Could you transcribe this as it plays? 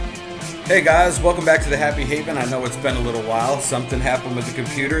Hey guys, welcome back to the Happy Haven. I know it's been a little while. Something happened with the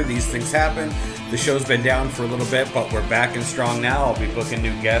computer. These things happen. The show's been down for a little bit, but we're back and strong now. I'll be booking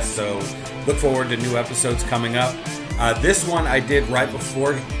new guests, so look forward to new episodes coming up. This one I did right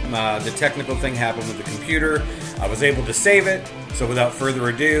before the technical thing happened with the computer. I was able to save it, so without further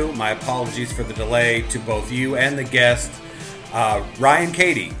ado, my apologies for the delay to both you and the guest, Ryan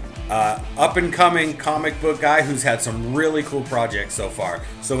Cady. Up-and-coming comic book guy who's had some really cool projects so far.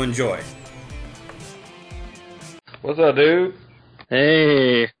 So enjoy. What's up, dude?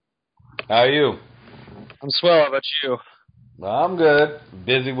 Hey. How are you? I'm swell. How about you? I'm good.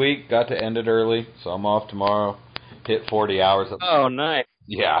 Busy week. Got to end it early, so I'm off tomorrow. Hit 40 hours. Oh, nice.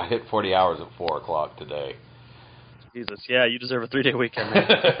 Yeah, I hit 40 hours at 4 o'clock today. Jesus, yeah, you deserve a 3-day weekend,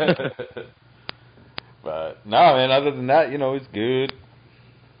 man. But, no, man, other than that, it's good.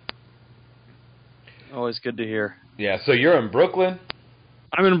 Always good to hear. Yeah, so you're in Brooklyn?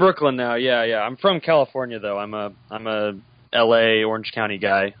 I'm in Brooklyn now, yeah. I'm from California, though. I'm a L.A., Orange County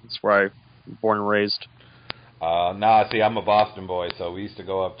guy. That's where I was born and raised. See, I'm a Boston boy, so we used to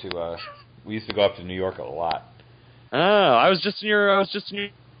go up to New York a lot. Oh, I was just in your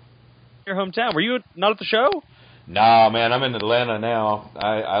hometown. Were you not at the show? No, man, I'm in Atlanta now.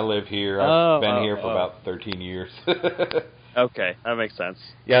 I live here. I've been here for about 13 years. Okay, that makes sense.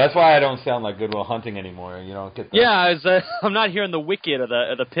 Yeah, that's why I don't sound like Goodwill Hunting anymore. You don't get that. Yeah, I'm not hearing the wicked of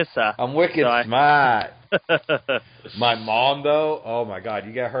the pissa. I'm wicked smart. My mom, though, oh my God,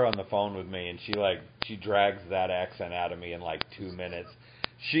 you get her on the phone with me, and she drags that accent out of me in like 2 minutes.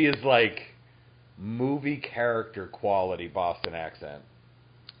 She is like movie character quality Boston accent.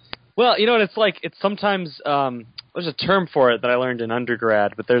 Well, it's sometimes there's a term for it that I learned in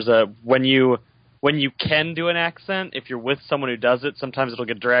undergrad, but there's when you can do an accent, if you're with someone who does it, sometimes it'll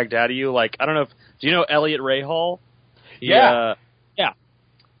get dragged out of you. Like, I don't know do you know Elliot Rahal? Yeah.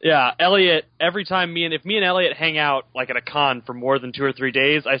 Yeah, Elliot, every time if me and Elliot hang out, like at a con for more than 2 or 3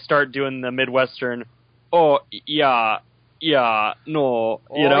 days, I start doing the Midwestern, no, yeah, there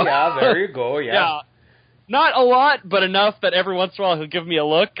you go, yeah. Yeah. Not a lot, but enough that every once in a while he'll give me a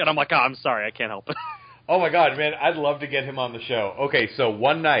look, and I'm like, I'm sorry, I can't help it. Oh my God, man, I'd love to get him on the show. Okay, so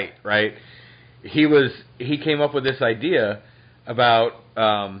one night, right, he came up with this idea about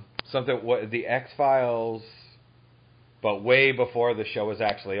the X-Files, but way before the show was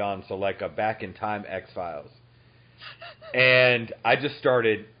actually on, so like a back-in-time X-Files. And I just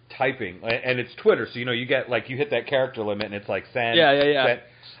started typing, and it's Twitter, so you get, like, you hit that character limit, and it's like, send. Yeah.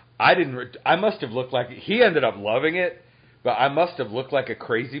 I must have looked like, he ended up loving it, but I must have looked like a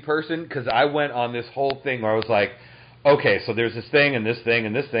crazy person, because I went on this whole thing where I was like, okay, so there's this thing, and this thing,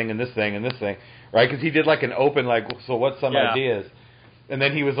 and this thing, and this thing, and this thing, right? Because he did like an open, like, so what's some ideas? And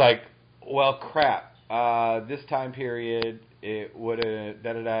then he was like, well, crap. This time period, it would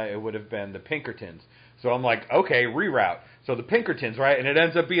have been the Pinkertons. So I'm like, okay, reroute. So the Pinkertons, right? And it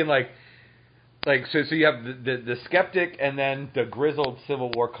ends up being like so you have the skeptic and then the grizzled Civil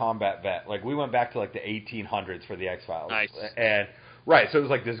War combat vet. Like we went back to like the 1800s for the X-Files. Nice. And right, so it was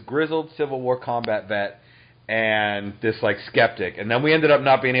like this grizzled Civil War combat vet and this like skeptic. And then we ended up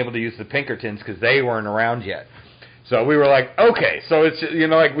not being able to use the Pinkertons because they weren't around yet. So we were like, okay, so it's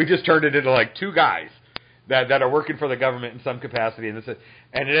like we just turned it into like two guys that are working for the government in some capacity, and it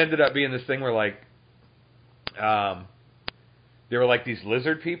ended up being this thing where like they were like these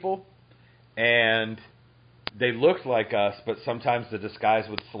lizard people, and they looked like us, but sometimes the disguise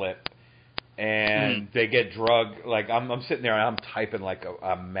would slip, and they get drugged. Like I'm sitting there and I'm typing like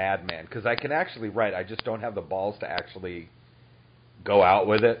a madman because I can actually write. I just don't have the balls to actually go out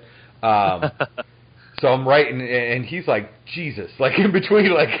with it. So I'm writing, and he's like, Jesus. Like, in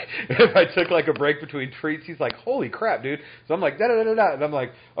between, like, if I took, like, a break between treats, he's like, holy crap, dude. So I'm like, da-da-da-da-da. And I'm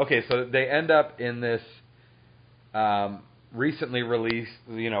like, okay, so they end up in this recently released,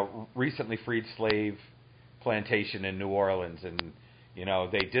 recently freed slave plantation in New Orleans. And,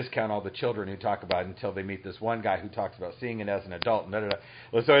 they discount all the children who talk about it until they meet this one guy who talks about seeing it as an adult. And da-da-da.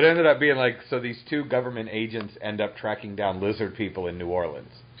 Well, so it ended up being like, so these two government agents end up tracking down lizard people in New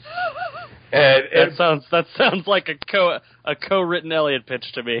Orleans. And that sounds like a co-written Elliot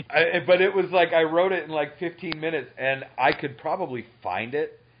pitch to me. But it was like I wrote it in like 15 minutes, and I could probably find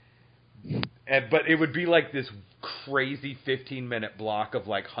it, but it would be like this crazy 15-minute block of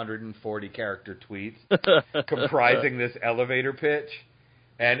like 140 character tweets comprising this elevator pitch,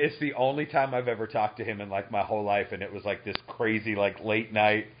 and it's the only time I've ever talked to him in like my whole life, and it was like this crazy like late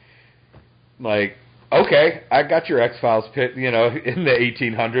night like. Okay, I got your X-Files pit, in the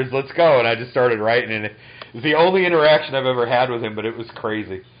 1800s. Let's go. And I just started writing, and it was the only interaction I've ever had with him, but it was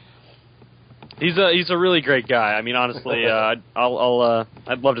crazy. He's a really great guy. I mean, honestly, I'd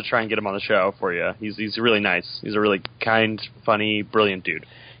love to try and get him on the show for you. He's really nice. He's a really kind, funny, brilliant dude.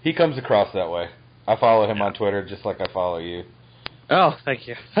 He comes across that way. I follow him on Twitter just like I follow you. Oh, thank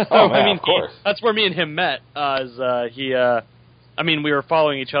you. Oh, man, I mean, of course. That's where me and him met. We were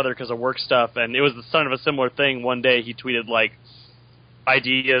following each other because of work stuff, and it was the son of a similar thing. One day he tweeted, like,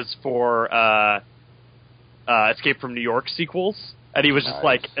 ideas for Escape from New York sequels, and he was just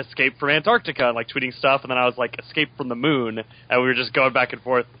like, Escape from Antarctica, and like tweeting stuff, and then I was like, Escape from the Moon, and we were just going back and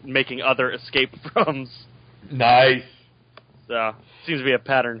forth making other escape froms. Nice. So, seems to be a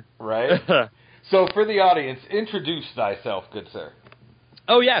pattern. Right? So, for the audience, introduce thyself, good sir.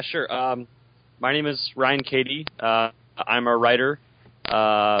 Oh, yeah, sure. My name is Ryan Cady. I'm a writer,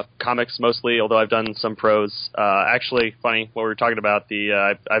 comics mostly, although I've done some prose. Actually, funny, what we were talking about,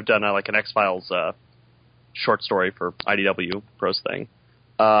 I've done like an X-Files short story for IDW prose thing.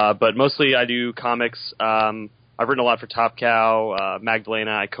 But mostly I do comics. I've written a lot for Top Cow.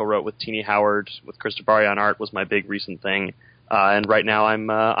 Magdalena I co-wrote with Teenie Howard, with Chris Jabari on art was my big recent thing. And right now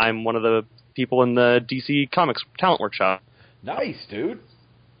I'm one of the people in the DC Comics Talent Workshop. Nice, dude.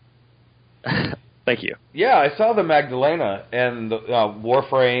 Thank you. Yeah, I saw the Magdalena and the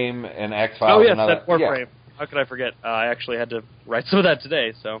Warframe and X-Files. Oh, yes, and that Warframe. Yeah. How could I forget? I actually had to write some of that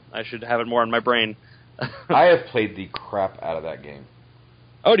today, so I should have it more in my brain. I have played the crap out of that game.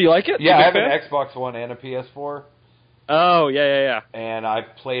 Oh, do you like it? Yeah, I have an Xbox One and a PS4. Oh, yeah. And I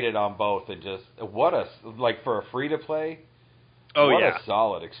played it on both, and just, for a free-to-play, what a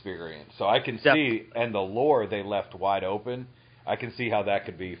solid experience. So I can see, and the lore they left wide open, I can see how that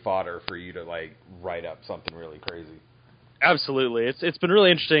could be fodder for you to, like, write up something really crazy. Absolutely. It's been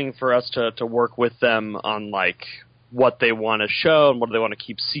really interesting for us to work with them on, like, what they want to show and what they want to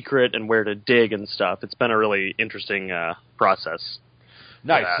keep secret and where to dig and stuff. It's been a really interesting process.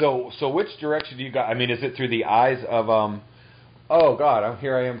 Nice. So which direction do you got? I mean, is it through the eyes of oh God,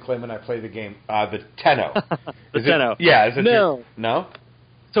 here I am claiming I play the game. The Tenno. Tenno. Yeah. Is it no. No.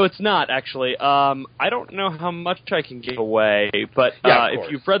 So it's not actually. I don't know how much I can give away, but if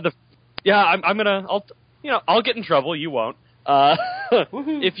you've read I'll get in trouble. You won't.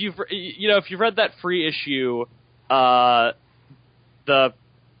 If you've read that free issue,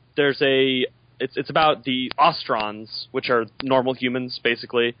 It's about the Ostrons, which are normal humans,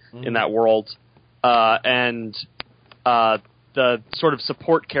 basically, in that world. And the sort of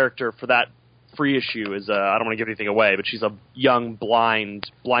support character for that free issue is, I don't want to give anything away, but she's a young, blinded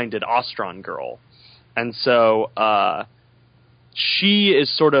Ostron girl. And so she is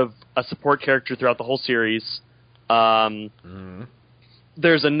sort of a support character throughout the whole series. There's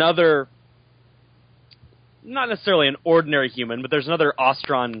another... not necessarily an ordinary human, but there's another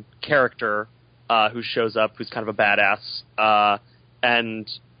Ostron character who shows up, who's kind of a badass. And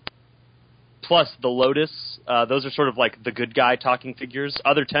plus the Lotus, those are sort of like the good guy talking figures.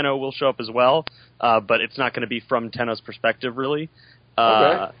 Other Tenno will show up as well, but it's not going to be from Tenno's perspective, really.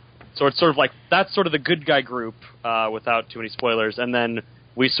 Okay. So it's sort of like, that's sort of the good guy group, without too many spoilers. And then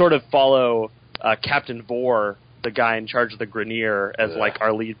we sort of follow Captain Vor, the guy in charge of the Grenier, as like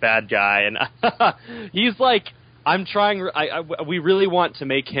our lead bad guy, and he's like, we really want to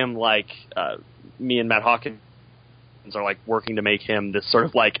make him like, me and Matt Hawkins are like working to make him this sort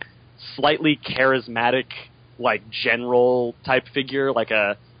of like slightly charismatic, like general type figure, like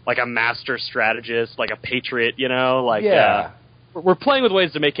a master strategist, like a patriot, we're playing with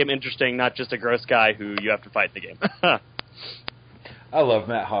ways to make him interesting, not just a gross guy who you have to fight in the game. I love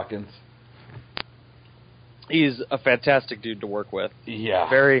Matt Hawkins. He's a fantastic dude to work with. Yeah.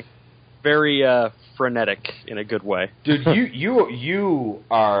 Very, very frenetic in a good way. Dude, you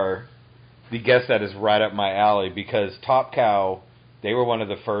are the guest that is right up my alley, because Top Cow, they were one of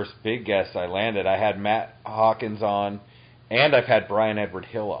the first big guests I landed. I had Matt Hawkins on, and I've had Brian Edward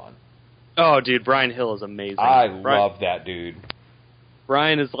Hill on. Oh, dude, Brian Hill is amazing. I love that dude.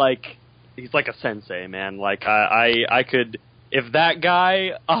 Brian is he's like a sensei, man. Like, I could... if that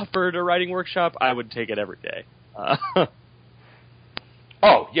guy offered a writing workshop, I would take it every day.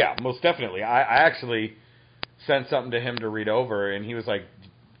 Oh, yeah, most definitely. I actually sent something to him to read over, and he was like,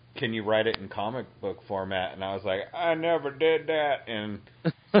 can you write it in comic book format? And I was like, I never did that. And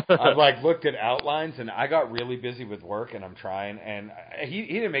I looked at outlines, and I got really busy with work, and I'm trying. And he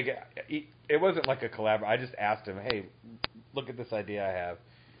didn't make it. It wasn't like a collab. I just asked him, hey, look at this idea I have.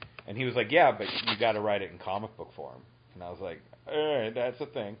 And he was like, yeah, but you got to write it in comic book form. And I was like, all right, that's a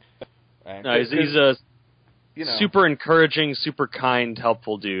thing. And no, he's a super encouraging, super kind,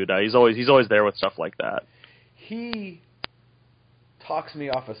 helpful dude. He's always there with stuff like that. He talks me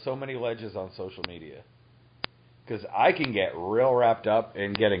off of so many ledges on social media. because I can get real wrapped up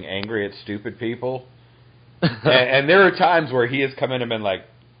in getting angry at stupid people. and there are times where he has come in and been like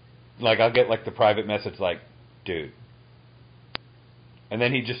I'll get like the private message like, dude. And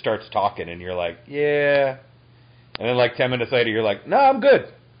then he just starts talking and you're like, yeah. And then like 10 minutes later you're like, no, I'm good.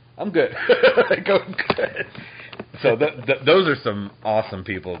 I'm good. Good. So those are some awesome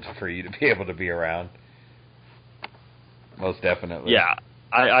people for you to be able to be around. Most definitely. Yeah.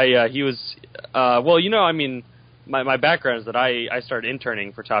 He was, well, you know, I mean, my background is that I started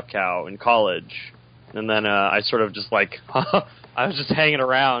interning for Top Cow in college. And then I sort of just like, I was just hanging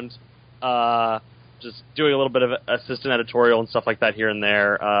around, just doing a little bit of assistant editorial and stuff like that here and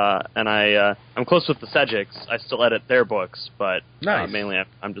there. And I'm close with the Sejics. I still edit their books, but nice. Mainly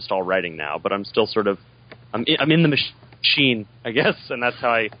I'm just all writing now. But I'm still sort of, I'm in the machine, I guess, and that's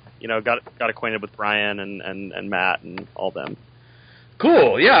how I, got acquainted with Brian and Matt and all them.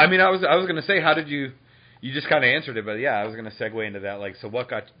 Cool. Yeah. I mean, I was going to say, how did you just kind of answered it, but yeah, I was going to segue into that. Like, so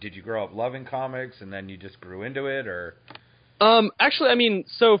did you grow up loving comics and then you just grew into it, or? Actually, I mean,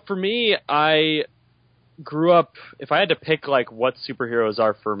 so for me, I grew up, if I had to pick like what superheroes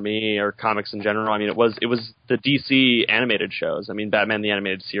are for me or comics in general, I mean, it was the DC animated shows. I mean, Batman the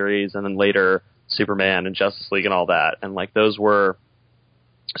Animated Series and then later Superman and Justice League and all that. And like those were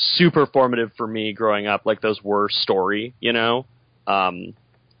super formative for me growing up. Like those were story, and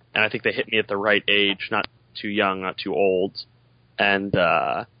I think they hit me at the right age, not too young, not too old. And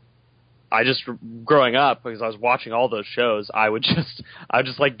I just, growing up, because I was watching all those shows, I would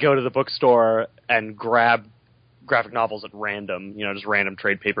just like go to the bookstore and grab graphic novels at random, just random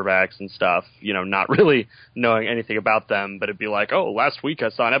trade paperbacks and stuff, not really knowing anything about them, but it'd be like, oh, last week I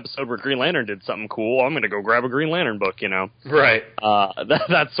saw an episode where Green Lantern did something cool, I'm going to go grab a Green Lantern book, Right.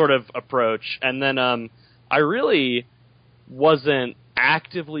 That sort of approach. And then I really wasn't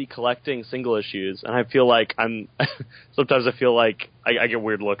actively collecting single issues, and I feel like sometimes I feel like I get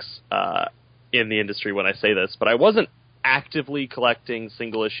weird looks in the industry when I say this, but I wasn't actively collecting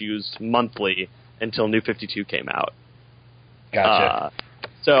single issues monthly until New 52 came out. Gotcha.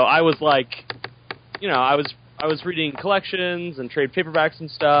 So I was like, I was reading collections and trade paperbacks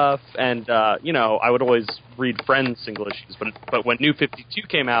and stuff, and I would always read friends' single issues. But when New 52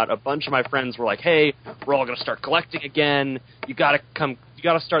 came out, a bunch of my friends were like, "Hey, we're all going to start collecting again. You got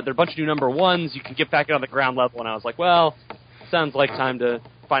to start. There are a bunch of new number ones. You can get back on the ground level." And I was like, "Well, sounds like time to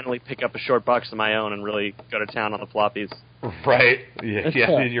finally pick up a short box of my own and really go to town on the floppies." Right.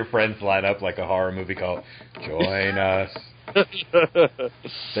 Yeah. And your friends line up like a horror movie called "Join Us."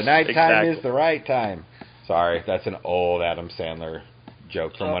 The nighttime is the right time. Sorry, that's an old Adam Sandler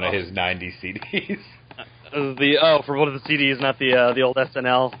joke from one of his 90s CDs. From one of the CDs, not the old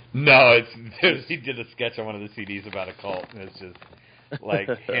SNL? No, he did a sketch on one of the CDs about a cult, and it's just like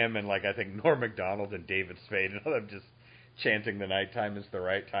him and like I think Norm Macdonald and David Spade, and all them just chanting "the nighttime is the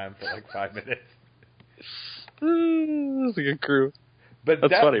right time" for like 5 minutes. That's a good crew. But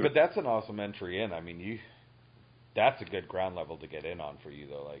that's funny. But that's an awesome entry in. I mean, that's a good ground level to get in on for you,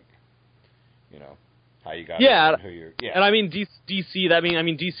 though. Like, how you got it and who you're. Yeah. And I mean DC.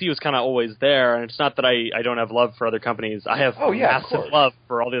 DC was kind of always there, and it's not that I don't have love for other companies. I have massive love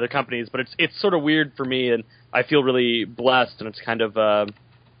for all the other companies, but it's sort of weird for me, and I feel really blessed, and it's kind of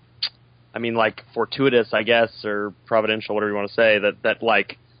like fortuitous, I guess, or providential, whatever you want to say. That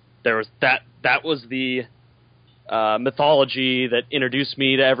like there was that was the mythology that introduced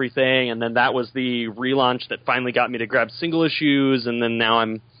me to everything, and then that was the relaunch that finally got me to grab single issues, and then now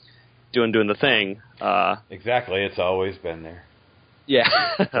I'm doing the thing. Exactly, it's always been there. Yeah,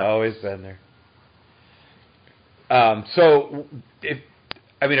 it's always been there. So,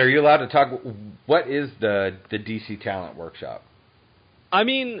 are you allowed to talk? What is the DC Talent Workshop? I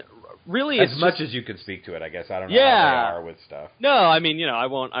mean, really, as much as you can speak to it, I guess. I don't know how they are with stuff. No, I mean, I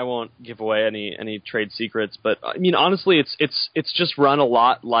won't give away any trade secrets, but I mean, honestly, it's just run a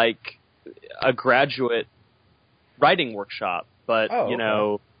lot like a graduate writing workshop, but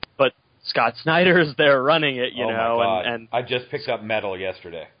but Scott Snyder is there running it, my God. And I just picked up Metal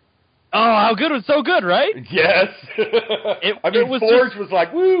yesterday. Oh, how good! It was so good, right? Yes. Forge was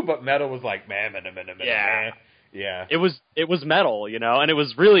like woo, but Metal was like man. Yeah. It was Metal, and it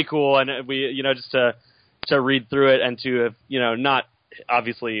was really cool, and we, just to read through it and to have, not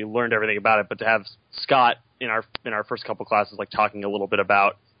obviously learned everything about it, but to have Scott in our first couple classes, like talking a little bit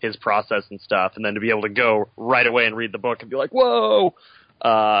about his process and stuff, and then to be able to go right away and read the book and be like, whoa,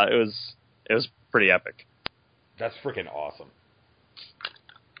 it was pretty epic. That's freaking awesome.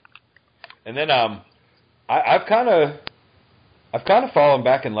 And then I've kind of fallen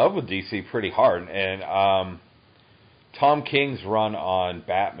back in love with DC pretty hard, and Tom King's run on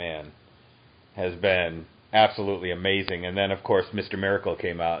Batman has been absolutely amazing. And then, of course, Mr. Miracle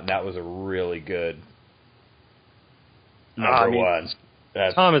came out, and that was a really good number one.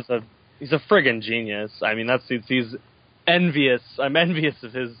 Tom is he's a friggin' genius. I mean, he's envious. I'm envious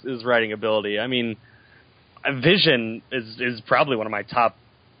of his writing ability. I mean, Vision is probably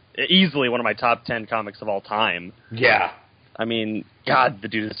easily one of my top 10 comics of all time. Yeah. I mean, God, the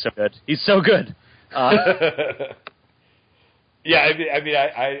dude is so good. He's so good. Yeah,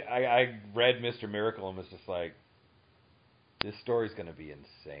 I read Mr. Miracle and was just like, this story's going to be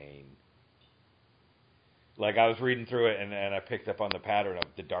insane. Like, I was reading through it, and I picked up on the pattern of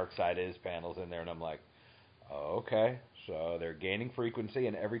the Dark Side Is panels in there, and I'm like, oh, okay, so they're gaining frequency,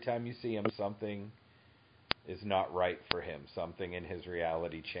 and every time you see him, something is not right for him. Something in his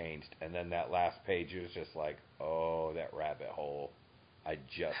reality changed. And then that last page was just like, oh, that rabbit hole. I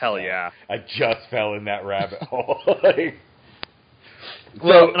just fell in that rabbit hole.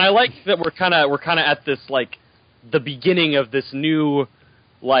 Well, and I like that we're kind of at this, like, the beginning of this new,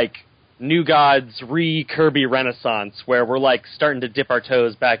 like, New Gods Kirby renaissance where we're, like, starting to dip our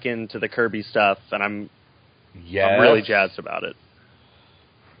toes back into the Kirby stuff, and I'm really jazzed about it.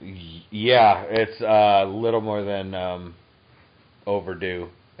 Yeah, it's a little more than overdue,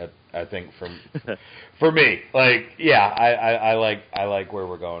 I think, for me. Like, yeah, I like where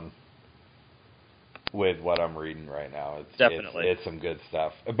we're going with what I'm reading right now. It's definitely it's some good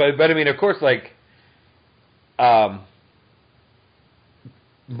stuff. But I mean, of course, like, more.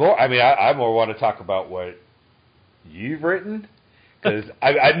 I mean, I more want to talk about what you've written. Because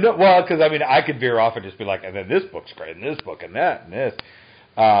because I mean, I could veer off and just be like, and then this book's great, and this book, and that, and this.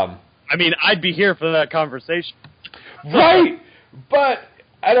 I mean, I'd be here for that conversation. Right! But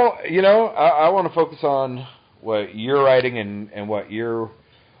I don't, I want to focus on what you're writing and what you're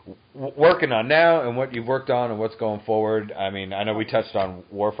working on now and what you've worked on and what's going forward. I mean, I know we touched on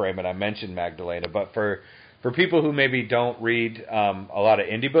Warframe and I mentioned Magdalena, but for people who maybe don't read a lot of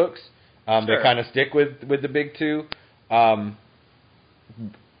indie books, sure. They kind of stick with the big two.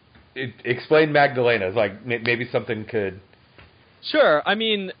 Explain Magdalena. It's like maybe something could... Sure. I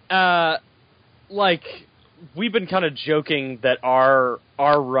mean, like, we've been kind of joking that our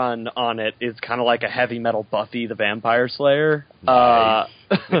run on it is kind of like a heavy metal Buffy the Vampire Slayer. Nice.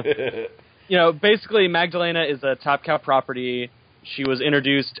 Basically, Magdalena is a Top Cow property. She was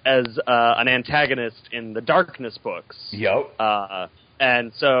introduced as an antagonist in the Darkness books. Yep.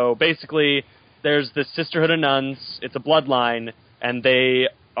 And so, basically, there's this Sisterhood of Nuns. It's a bloodline, and they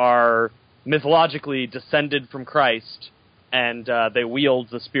are mythologically descended from Christ. And they wield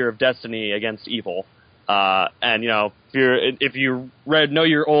the Spear of Destiny against evil. And if you know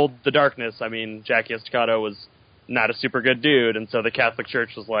your old The Darkness, I mean, Jackie Estacado was not a super good dude, and so the Catholic Church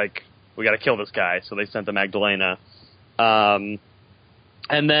was like, we got to kill this guy, so they sent the Magdalena. And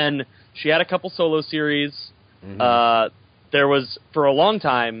then she had a couple solo series. Mm-hmm. There was, for a long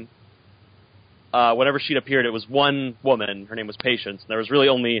time, whenever she'd appeared, it was one woman. Her name was Patience. And there was really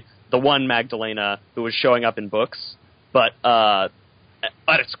only the one Magdalena who was showing up in books. But at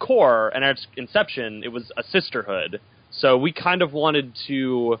its core and at its inception, it was a sisterhood. So we kind of wanted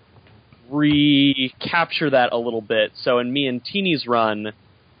to recapture that a little bit. So in me and Teeny's run,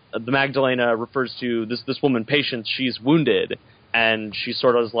 the Magdalena refers to this woman, Patience. She's wounded, and she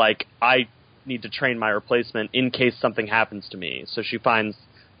sort of is like, I need to train my replacement in case something happens to me. So she finds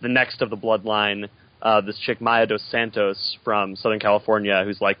the next of the bloodline, this chick Maya dos Santos from Southern California,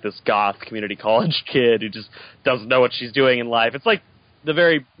 who's like this goth community college kid who just doesn't know what she's doing in life. It's like the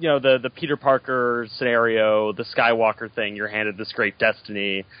very, the Peter Parker scenario, the Skywalker thing. You're handed this great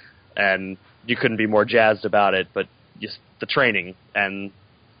destiny, and you couldn't be more jazzed about it, but just the training and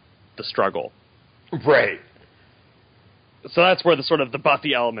the struggle. Right. So that's where the sort of the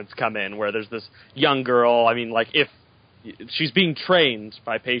Buffy elements come in, where there's this young girl. I mean, like, if she's being trained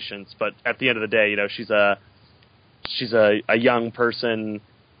by Patience, but at the end of the day, she's a young person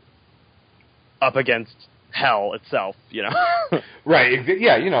up against hell itself, Right.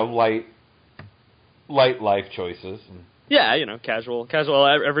 Yeah, light life choices. Yeah, casual,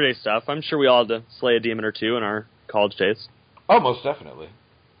 everyday stuff. I'm sure we all had to slay a demon or two in our college days. Oh, most definitely.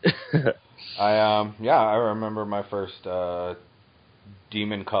 I remember my first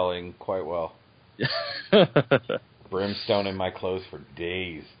demon culling quite well. Brimstone in my clothes for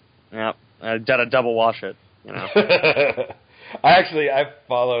days. Yeah, I gotta double wash it. I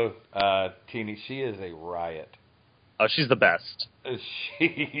follow Teeny. She is a riot. Oh, she's the best.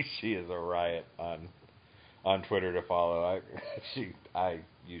 She is a riot on Twitter to follow. I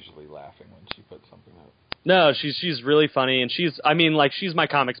usually laughing when she puts something up. No, she's really funny, and she's my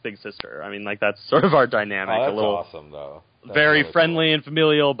comics big sister. I mean, like, that's sort of our dynamic. Oh, that's a little awesome, though. That's very really friendly cool. And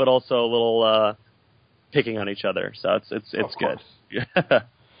familial, but also a little picking on each other. So it's good.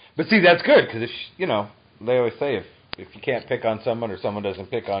 But see, that's good because they always say if you can't pick on someone or someone doesn't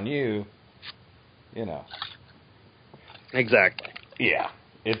pick on you, Exactly. Yeah,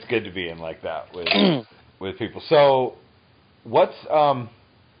 it's good to be in like that with people. So, what's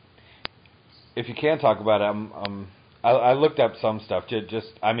if you can talk about it, I looked up some stuff.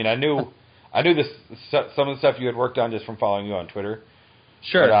 I knew this some of the stuff you had worked on just from following you on Twitter.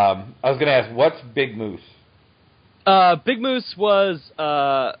 Sure. But, I was going to ask, what's Big Moose? Big Moose was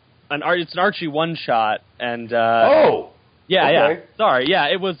it's an Archie one shot, and yeah, okay. Sorry, yeah,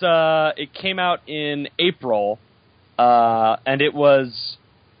 it was. It came out in April, and it was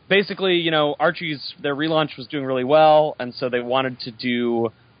basically Archie's their relaunch was doing really well, and so they wanted to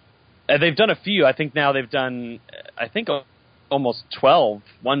do. They've done a few. I think now they've done. Almost 12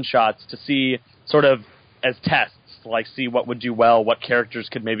 one shots to see sort of as tests, like see what would do well, what characters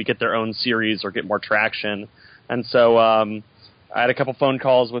could maybe get their own series or get more traction. And so I had a couple phone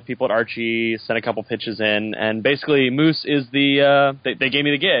calls with people at Archie, sent a couple pitches in, and basically Moose is they gave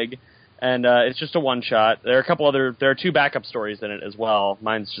me the gig, and it's just a one shot. There are two backup stories in it as well.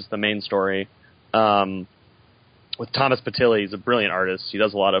 Mine's just the main story. With Thomas Patilli, he's a brilliant artist. He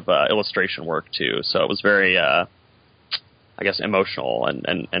does a lot of illustration work too, so it was very I guess emotional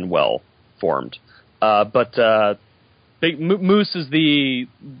and well formed. But Big Moose is the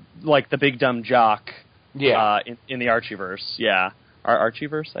big dumb jock. Yeah. In the Archieverse, yeah,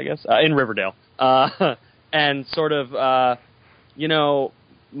 Archieverse, I guess, in Riverdale, and sort of,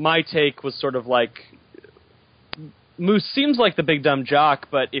 my take was sort of like Moose seems like the big dumb jock,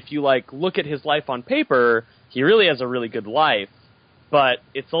 but if you look at his life on paper, he really has a really good life, but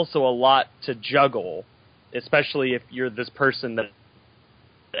it's also a lot to juggle, especially if you're this person that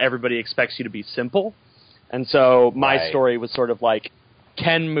everybody expects you to be simple. And so my story was sort of like,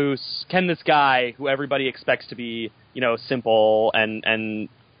 can this guy who everybody expects to be, simple and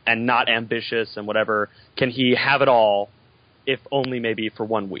not ambitious and whatever, can he have it all if only maybe for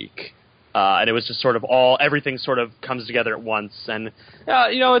 1 week? And it was just sort of everything sort of comes together at once. And,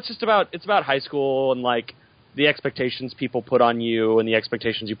 it's about high school and the expectations people put on you and the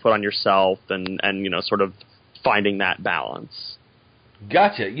expectations you put on yourself and sort of finding that balance.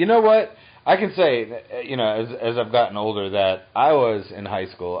 Gotcha. You know what? I can say, as I've gotten older, that I was in high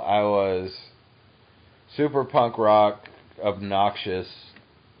school. I was super punk rock, obnoxious,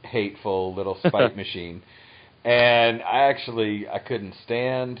 hateful little spite machine, and I couldn't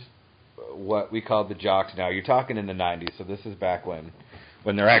stand what we called the jocks. Now you're talking in the '90s, so this is back when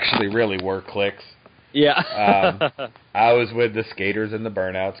there actually really were cliques. Yeah. I was with the skaters and the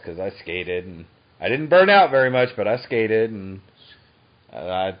burnouts because I skated, and I didn't burn out very much, but I skated, and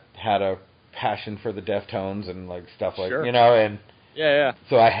I had a passion for the Deftones and stuff like sure. And yeah.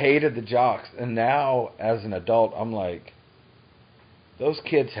 So I hated the jocks, and now as an adult, I'm like, those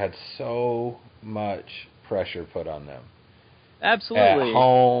kids had so much pressure put on them. Absolutely. At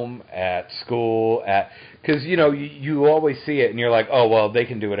home, at school, because you always see it, and you're like, oh well, they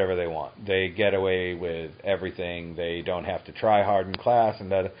can do whatever they want. They get away with everything. They don't have to try hard in class, and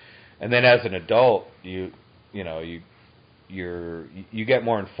then as an adult, you get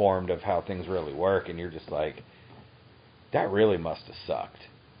more informed of how things really work, and you're just like, that really must have sucked.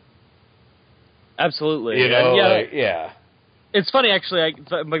 Absolutely. Yeah. It's funny, actually.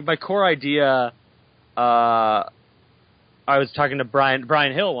 My core idea, I was talking to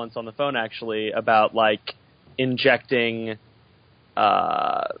Brian Hill once on the phone, actually, about injecting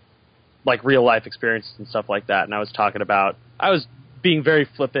real life experiences and stuff like that. And I was being very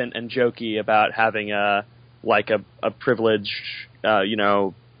flippant and jokey about having a privileged,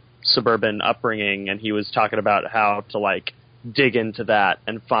 suburban upbringing, and he was talking about how to dig into that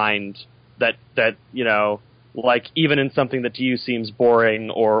and find that even in something that to you seems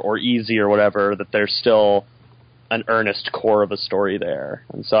boring or easy or whatever, that there's still an earnest core of a story there.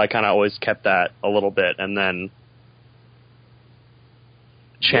 And so I kind of always kept that a little bit and then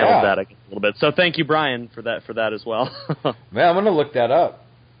channeled that a little bit. So thank you, Brian, for that as well. Man, I'm going to look that up.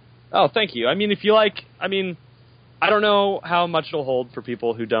 Oh, thank you. I mean, if you I don't know how much it'll hold for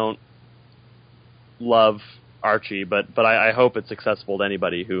people who don't love Archie, but I hope it's accessible to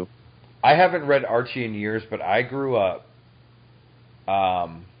anybody who... I haven't read Archie in years, but I grew up... I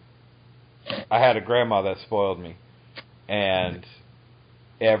had a grandma that spoiled me, and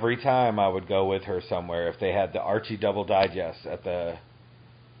every time I would go with her somewhere, if they had the Archie Double Digest at the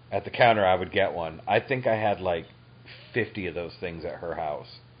counter, I would get one. I think I had 50 of those things at her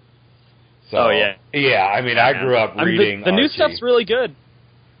house. So, oh yeah, yeah. I mean, I grew up reading. The new Archie. Stuff's really good.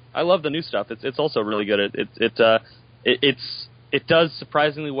 I love the new stuff. It's also really good. It's it does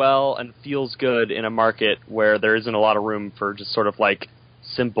surprisingly well and feels good in a market where there isn't a lot of room for just sort of like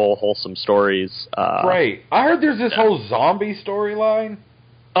simple, wholesome stories. Right. I heard there's this whole zombie storyline.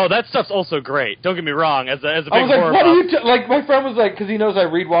 Oh, that stuff's also great. Don't get me wrong. As a big I was like, horror what buff, are you... like, my friend was like, because he knows I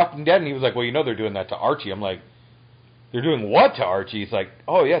read Walking Dead, and he was like, well, you know they're doing that to Archie. I'm like, they're doing what to Archie? He's like,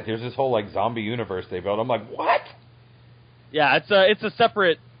 oh, yeah, there's this whole, like, zombie universe they built. I'm like, what? Yeah, it's a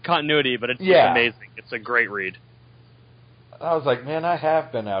separate continuity, but it's amazing. It's a great read. I was like, man, I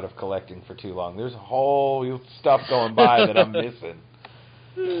have been out of collecting for too long. There's a whole stuff going by that I'm missing.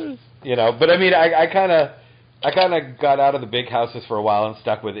 You know, but I mean, I kind of got out of the big houses for a while and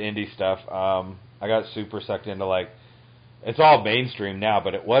stuck with indie stuff. I got super sucked into, like, it's all mainstream now,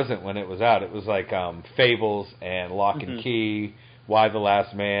 but it wasn't when it was out. It was like Fables and Lock and Key, Why the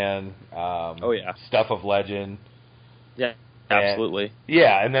Last Man, Stuff of Legend. Yeah, absolutely.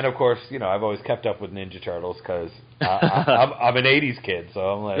 And then, of course, you know, I've always kept up with Ninja Turtles because I'm an 80s kid, so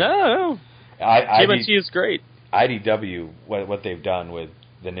I'm like... No. TMNT is great. IDW, what they've done with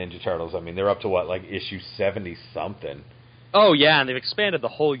the Ninja Turtles, I mean, they're up to, what, like issue 70-something. Oh, yeah, and they've expanded the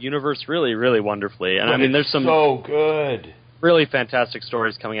whole universe really, really wonderfully. And but I mean, there's some so good, really fantastic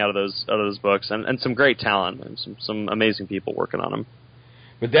stories coming out of those books, and some great talent, and some amazing people working on them.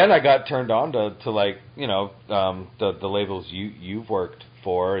 But then I got turned on to like, you know, the labels you've worked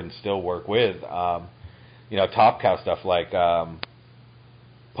for and still work with, you know, Top Cow stuff like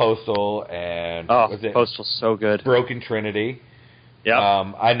Postal and Postal's so good. Broken Trinity. Yeah.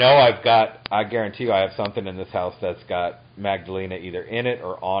 I know I guarantee you I have something in this house that's got Magdalena either in it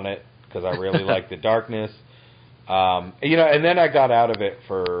or on it because I really like the darkness. You know, and then I got out of it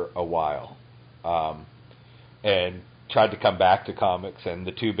for a while, and tried to come back to comics, and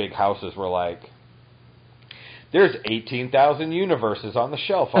the two big houses were like, there's 18,000 universes on the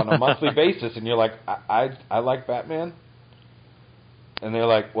shelf on a monthly basis, and you're like, I like Batman. And they're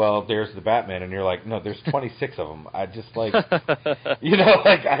like, well, there's the Batman. And you're like, no, there's 26 of them. I just like, you know,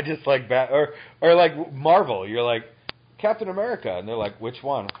 like, I just like or like Marvel. You're like, Captain America. And they're like, which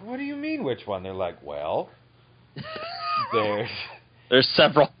one? What do you mean, which one? They're like, well, there's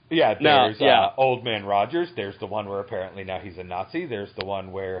several. Yeah, there's Old Man Rogers. There's the one where apparently now he's a Nazi. There's the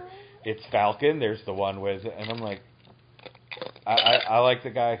one where it's Falcon. There's the one with, and I'm like, I like the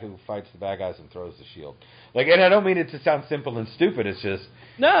guy who fights the bad guys and throws the shield. Like, and I don't mean it to sound simple and stupid. It's just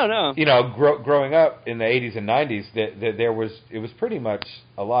no. You know, growing up in the 80s and 90s, it was pretty much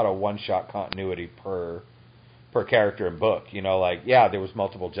a lot of one-shot continuity per character and book. You know, like there was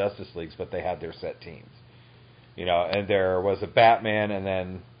multiple Justice Leagues, but they had their set teams. You know, and there was a Batman, and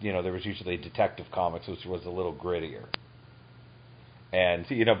then you know there was usually Detective Comics, which was a little grittier. And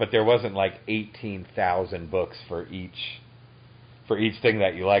you know, but there wasn't like 18,000 books for each thing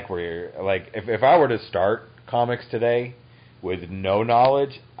that you like, where you're like, if I were to start comics today with no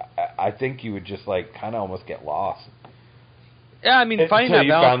knowledge, I think you would just like kind of almost get lost. Yeah, I mean, finding that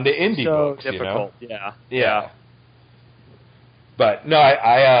balance found the indie so books, difficult. You know? Yeah. But no,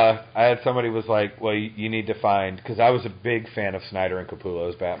 I had somebody was like, well, you need to find, because I was a big fan of Snyder and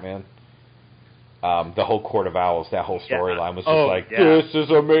Capullo's Batman. The whole Court of Owls, that whole storyline was just this is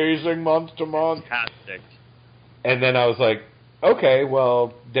amazing month to month. Fantastic. And then I was like, okay,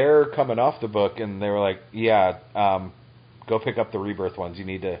 well, they're coming off the book, and they were like, go pick up the Rebirth ones. You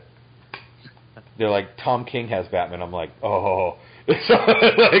need to... They're like, Tom King has Batman. I'm like, oh. So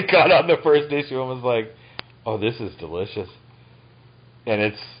I got on the first issue and was like, oh, this is delicious. And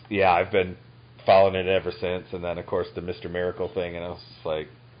it's, I've been following it ever since. And then, of course, the Mr. Miracle thing, and I was just like,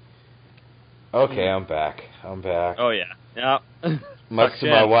 okay, I'm back. Oh, yeah. Much to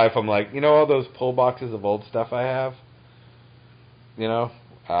my wife, I'm like, you know all those pull boxes of old stuff I have? You know,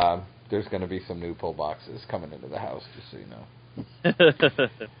 there's going to be some new pull boxes coming into the house, just so you know.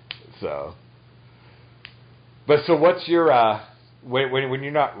 So what's your when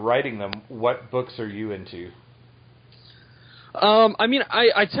you're not writing them? What books are you into? I mean,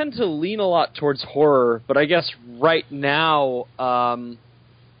 I tend to lean a lot towards horror, but I guess right now,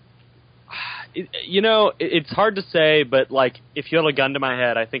 it's hard to say. But like, if you had a gun to my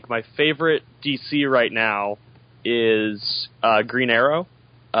head, I think my favorite DC right now is Green Arrow.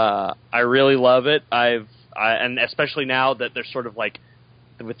 I really love it. And especially now that they're sort of like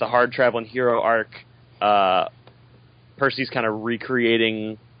with the hard traveling hero arc, Percy's kind of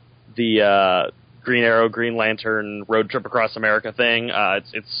recreating the Green Arrow, Green Lantern road trip across America thing.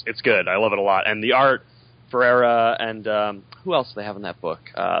 It's good. I love it a lot. And the art, Ferreira, and who else do they have in that book?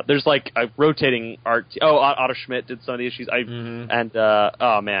 There's like a rotating art. Otto Schmidt did some of the issues. And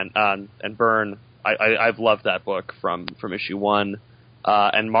Byrne. I've loved that book from issue 1.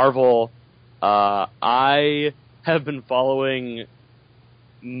 And Marvel, I have been following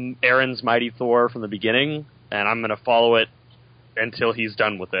Aaron's Mighty Thor from the beginning, and I'm going to follow it until he's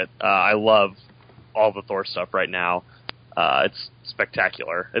done with it. I love all the Thor stuff right now. It's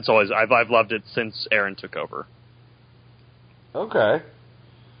spectacular. I've loved it since Aaron took over. Okay.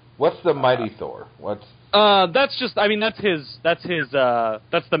 What's the Mighty Thor? That's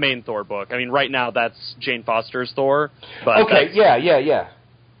the main Thor book. I mean, right now that's Jane Foster's Thor. But okay, yeah.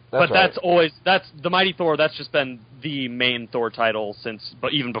 That's the Mighty Thor. That's just been the main Thor title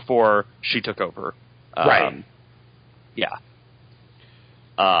but even before she took over. Right. Yeah.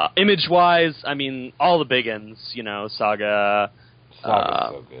 Image-wise, I mean, all the big ends, Saga.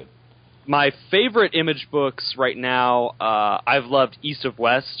 Saga's so good. My favorite Image books right now, I've loved East of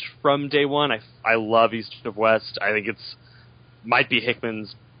West from day one. I love East of West. I think might be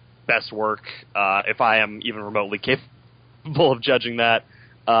Hickman's best work, if I am even remotely capable of judging that.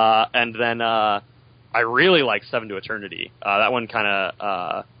 And then I really like Seven to Eternity. That one kind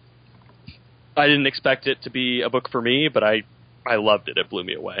of... I didn't expect it to be a book for me, but I loved it. It blew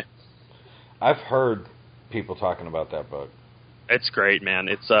me away. I've heard people talking about that book. It's great, man.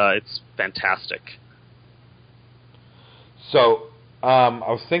 It's fantastic. So, I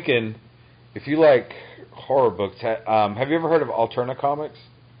was thinking, if you like horror books, have you ever heard of Alterna Comics?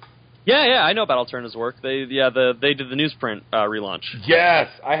 Yeah, I know about Alterna's work. They did the newsprint relaunch. Yes,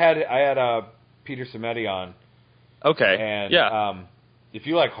 I had Peter Samedi on. Okay. And yeah. If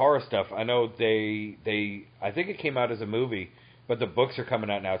you like horror stuff, I know they I think it came out as a movie, but the books are coming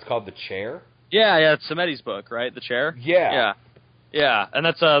out now. It's called The Chair. Yeah, it's Samedi's book, right? The Chair. Yeah, and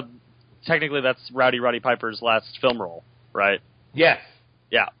that's technically that's Rowdy Piper's last film role, right? Yes.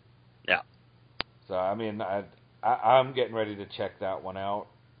 Yeah. So I mean, I'm getting ready to check that one out.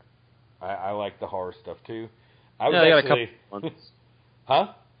 I like the horror stuff too. They got a couple ones. Huh?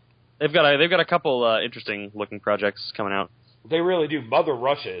 They've got a couple interesting looking projects coming out. They really do. Mother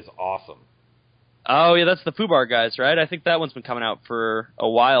Russia is awesome. Oh yeah, that's the Fubar guys, right? I think that one's been coming out for a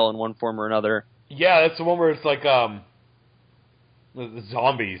while in one form or another. Yeah, that's the one where it's like the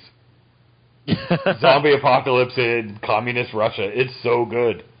zombies. Zombie apocalypse in communist Russia. It's so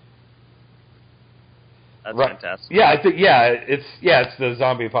good. That's fantastic. Yeah, I think it's the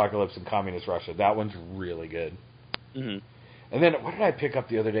zombie apocalypse in communist Russia. That one's really good. Mm-hmm. And then what did I pick up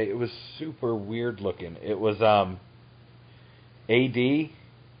the other day? It was super weird looking. It was AD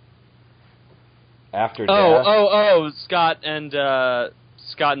After Death. Scott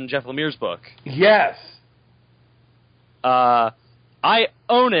and Jeff Lemire's book. Yes. I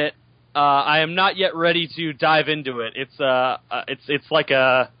own it. I am not yet ready to dive into it. It's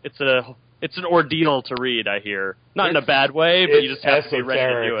an ordeal to read, I hear. Not in a bad way, but you just have to be ready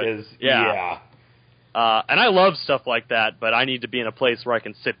to do it. Yeah. And I love stuff like that, but I need to be in a place where I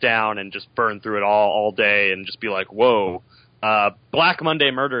can sit down and just burn through it all day and just be like, whoa. Black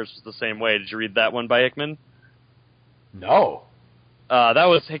Monday Murders was the same way. Did you read that one by Hickman? No. That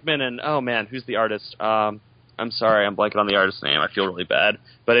was Hickman and, oh man, who's the artist? I'm sorry, I'm blanking on the artist's name. I feel really bad.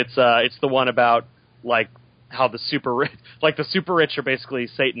 But it's the one about, like, how the super rich are basically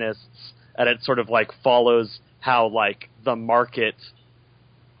Satanists, and it sort of, like, follows how, like, the market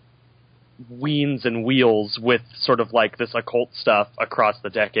weans and wheels with sort of, like, this occult stuff across the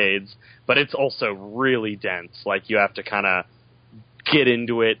decades. But it's also really dense. Like, you have to kind of get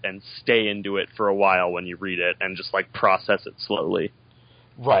into it and stay into it for a while when you read it and just, like, process it slowly.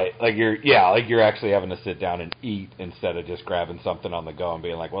 Right, like you're actually having to sit down and eat instead of just grabbing something on the go and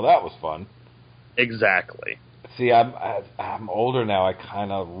being like, well, that was fun. Exactly. See, I'm older now. I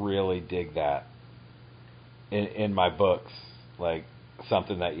kind of really dig that in my books, like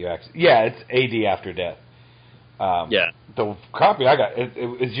something that you actually. Yeah, it's AD After Death. Yeah. The copy I got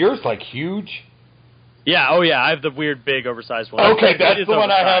is yours like huge? Yeah. Oh yeah. I have the weird, big, oversized one. Okay, that's the one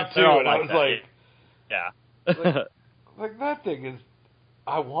I have too. And I was like, yeah. like that thing is.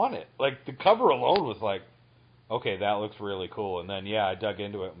 I want it. Like, the cover alone was like, okay, that looks really cool. And then, I dug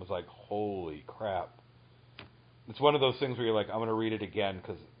into it and was like, holy crap. It's one of those things where you're like, I'm going to read it again,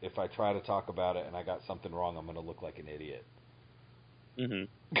 because if I try to talk about it and I got something wrong, I'm going to look like an idiot. Mm-hmm.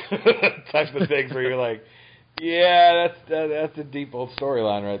 Type of things where you're like, yeah, that's a deep old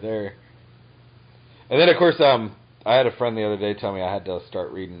storyline right there. And then, of course, I had a friend the other day tell me I had to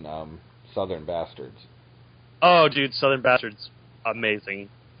start reading Southern Bastards. Oh, dude, Southern Bastards. Amazing.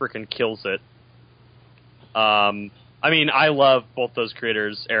 Freaking kills it. I mean, I love both those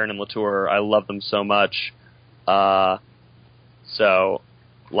creators, Aaron and Latour. I love them so much. So,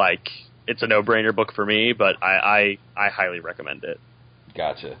 like, it's a no-brainer book for me, but I highly recommend it.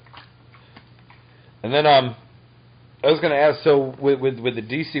 Gotcha. And then, I was going to ask, so with the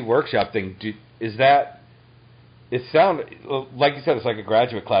DC Workshop thing, is that it sounds like you said it's like a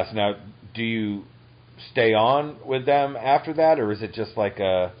graduate class. Now, do you stay on with them after that, or is it just like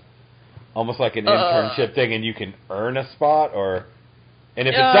almost like an internship thing, and you can earn a spot? Or and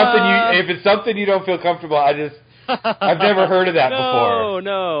if it's something you don't feel comfortable, I've never heard of that before.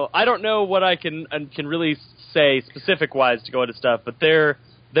 No, I don't know what I can really say specific wise to go into stuff, but there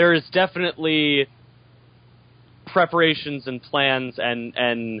is definitely preparations and plans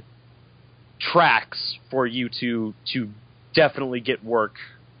and tracks for you to definitely get work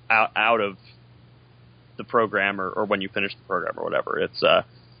out of the program or when you finish the program or whatever.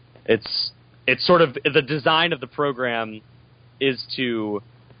 It's sort of the design of the program is to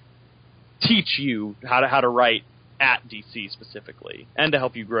teach you how to write at DC specifically and to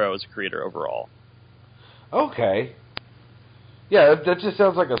help you grow as a creator overall. Okay. Yeah, that just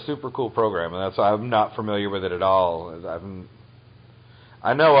sounds like a super cool program, and I'm not familiar with it at all.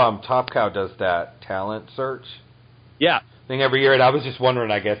 I know Top Cow does that talent search thing every year, and I was just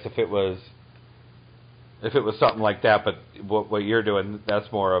wondering, I guess, if it was something like that. But what you're doing, that's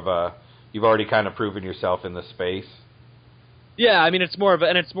more of you've already kind of proven yourself in the space. Yeah, I mean, it's more of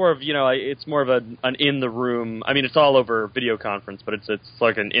an in the room. I mean, it's all over video conference, but it's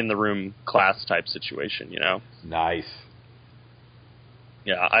like an in the room class type situation, Nice.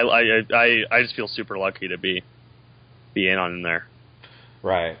 Yeah, I just feel super lucky to be in there.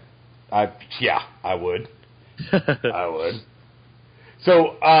 Right. I would. I would.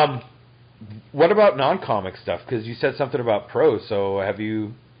 So, what about non-comic stuff? Because you said something about prose. So, have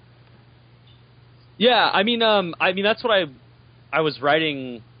you? Yeah, I mean, that's what I was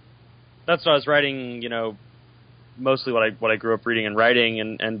writing. That's what I was writing. Mostly what I grew up reading and writing,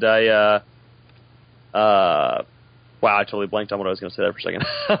 and I. Wow, I totally blanked on what I was going to say there for a second.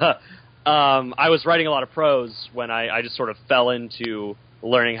 I was writing a lot of prose when I just sort of fell into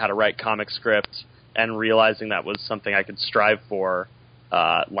learning how to write comic script and realizing that was something I could strive for,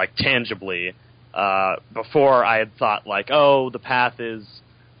 like tangibly. Before I had thought like, the path is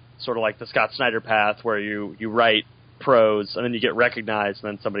sort of like the Scott Snyder path where you write prose and then you get recognized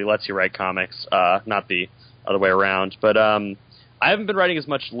and then somebody lets you write comics, not the other way around. But I haven't been writing as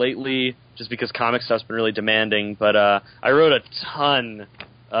much lately just because comic stuff's been really demanding, but I wrote a ton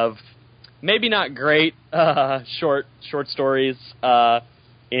of maybe not great short stories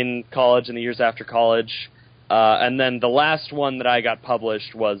in college and the years after college. And then the last one that I got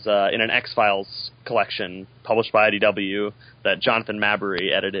published was in an X-Files collection published by IDW that Jonathan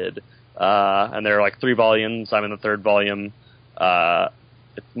Mabry edited. And there are like 3 volumes. I'm in the 3rd volume.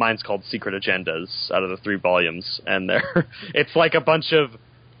 Mine's called Secret Agendas out of the 3 volumes. And it's like a bunch of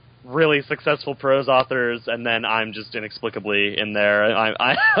really successful prose authors, and then I'm just inexplicably in there.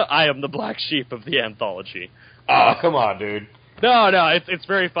 I am the black sheep of the anthology. Oh, come on, dude. No, it's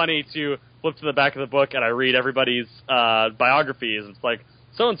very funny to flip to the back of the book and I read everybody's biographies. It's like,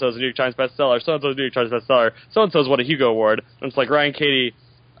 so-and-so's a New York Times bestseller, so-and-so's a New York Times bestseller, so-and-so's won a Hugo Award. And it's like Ryan Cady,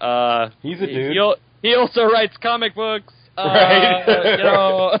 he's a dude. He also writes comic books. Right.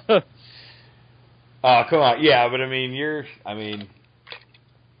 Oh, come on. Yeah, but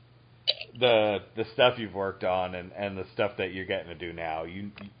the stuff you've worked on and the stuff that you're getting to do now,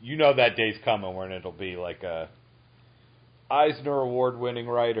 you know that day's coming when it'll be like a Eisner Award-winning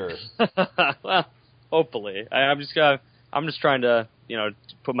writer. Well, hopefully. I'm just trying to,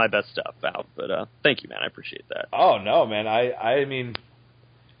 put my best stuff out. But thank you, man. I appreciate that. Oh no, man. I mean,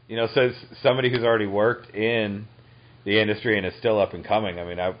 says somebody who's already worked in the industry and is still up and coming. I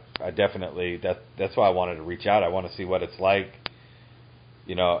mean, I definitely that's why I wanted to reach out. I want to see what it's like,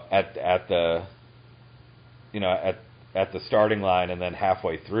 at the starting line and then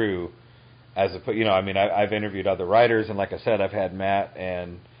halfway through. I've interviewed other writers, and like I said, I've had Matt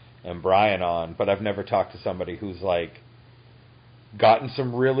and Brian on, but I've never talked to somebody who's like gotten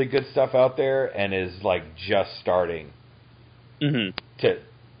some really good stuff out there and is like just starting to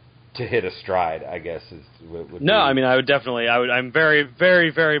hit a stride, I guess would no, I mean, I would definitely. I'm very, very,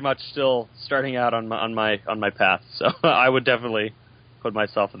 very much still starting out on my path, so I would definitely put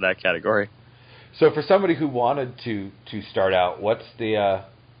myself in that category. So, for somebody who wanted to start out, what's the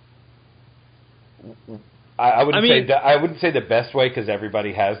I wouldn't say the best way because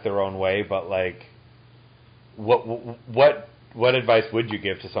everybody has their own way, but like, what advice would you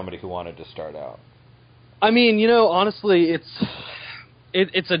give to somebody who wanted to start out? I mean, honestly,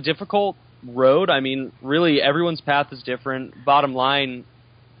 it's a difficult road. I mean, really, everyone's path is different. Bottom line,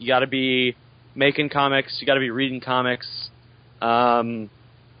 you got to be making comics. You got to be reading comics.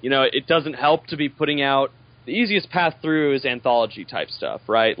 It doesn't help to be putting out. The easiest path through is anthology type stuff,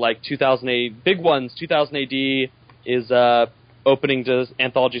 right? Like 2008, big ones. 2000 AD is opening to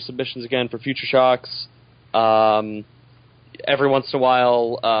anthology submissions again for Future Shocks. Every once in a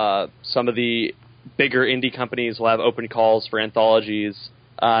while, some of the bigger indie companies will have open calls for anthologies,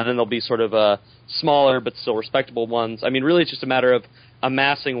 and then there'll be sort of smaller but still respectable ones. I mean, really, it's just a matter of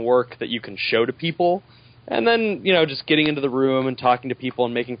amassing work that you can show to people, and then, just getting into the room and talking to people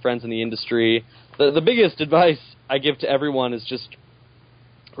and making friends in the industry. The biggest advice I give to everyone is just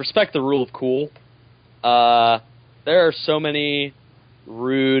respect the rule of cool. There are so many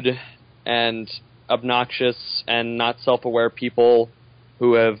rude and obnoxious and not self-aware people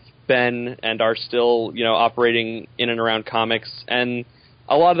who have been and are still, operating in and around comics, and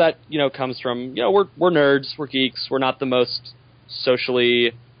a lot of that, comes from, we're nerds, we're geeks, we're not the most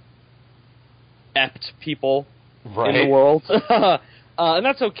socially apt people in the world, and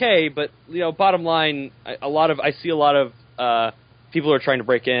that's okay. But bottom line, I see a lot of people who are trying to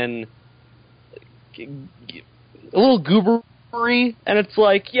break in, a little goobery, and it's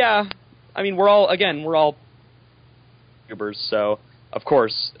like, yeah, I mean, we're all goobers, so of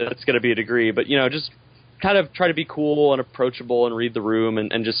course it's going to be a degree, but just kind of try to be cool and approachable and read the room,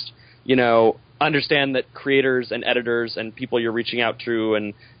 and just understand that creators and editors and people you're reaching out to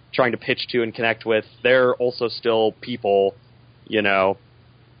and trying to pitch to and connect with, they're also still people,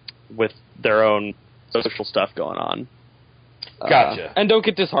 with their own social stuff going on. Gotcha. And don't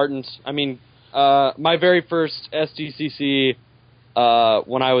get disheartened. I mean, my very first SDCC,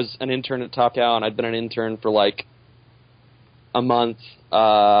 when I was an intern at Top Cow, and I'd been an intern for like a month,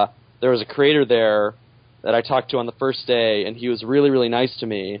 there was a creator there that I talked to on the first day, and he was really, really nice to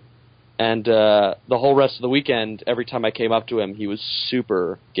me. And the whole rest of the weekend, every time I came up to him, he was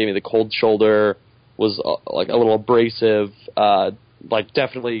gave me the cold shoulder, was like a little abrasive,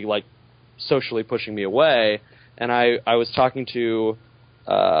 definitely socially pushing me away. And I was talking to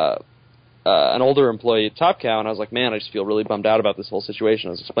an older employee at Top Cow, and I was like, man, I just feel really bummed out about this whole situation.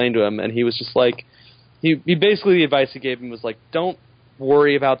 I was explaining to him, and he was just like, he basically, the advice he gave him was like, don't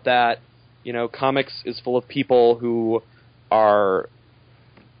worry about that. Comics is full of people who are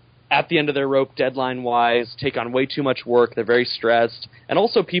at the end of their rope deadline-wise, take on way too much work, they're very stressed, and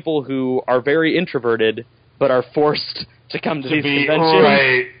also people who are very introverted but are forced to come to these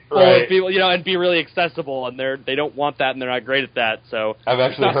conventions. Right. People, and be really accessible, and they don't want that, and they're not great at that. So I've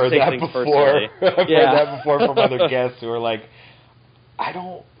actually heard that before. I've heard that before from other guests who are like, I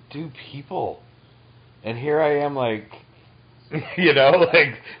don't do people, and here I am, like,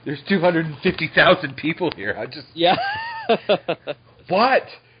 there's 250,000 people here. I just what?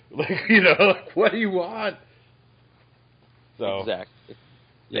 What do you want? So exactly.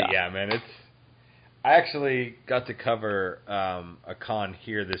 Yeah, man, I actually got to cover a con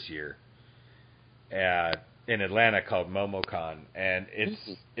here this year in Atlanta called MomoCon, and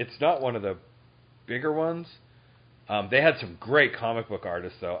it's not one of the bigger ones. They had some great comic book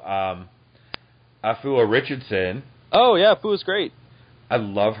artists, though. Afua Richardson. Oh, yeah, Afua's great. I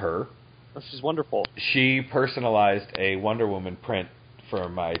love her. Oh, she's wonderful. She personalized a Wonder Woman print for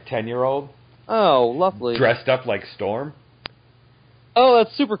my 10-year-old. Oh, lovely. Dressed up like Storm. Oh,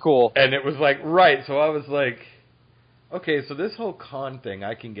 that's super cool. And it was like, right, so I was like, okay, so this whole con thing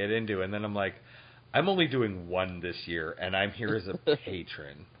I can get into, and then I'm like, I'm only doing one this year, and I'm here as a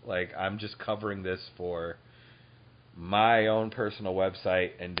patron. Like, I'm just covering this for my own personal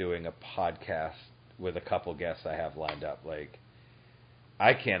website and doing a podcast with a couple guests I have lined up. Like,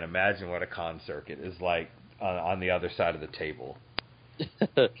 I can't imagine what a con circuit is like on the other side of the table.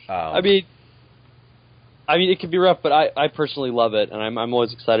 I mean, it can be rough, but I personally love it, and I'm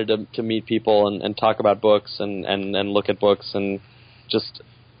always excited to meet people and talk about books and look at books and just,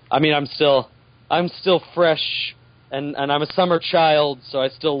 I mean, I'm still fresh and I'm a summer child, so I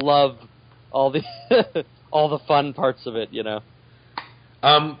still love all the all the fun parts of it,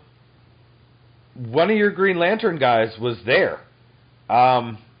 One of your Green Lantern guys was there.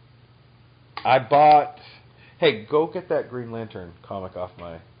 I bought. Hey, go get that Green Lantern comic off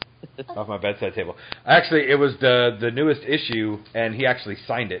my bedside table. Actually, it was the newest issue, and he actually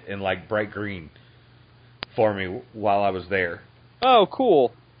signed it in like bright green for me while I was there. Oh,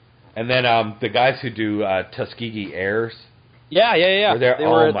 cool. And then the guys who do Tuskegee Airs. Yeah. Were there. They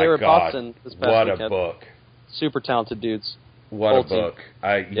were my at God. Boston this past What weekend. a book. Super talented dudes. What a book.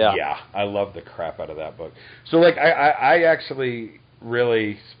 I love the crap out of that book. So, like, I actually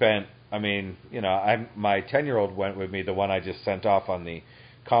really spent, I mean, my 10-year-old went with me, the one I just sent off on the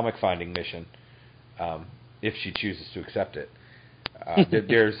comic finding mission, if she chooses to accept it.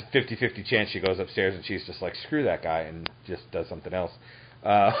 There's a 50-50 chance she goes upstairs and she's just like, screw that guy, and just does something else.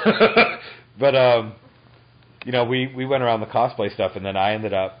 But, we went around the cosplay stuff, and then I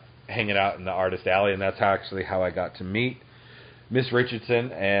ended up hanging out in the artist alley, and that's how I got to meet Miss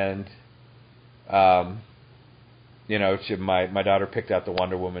Richardson, and my daughter picked out the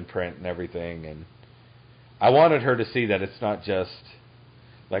Wonder Woman print and everything, and I wanted her to see that it's not just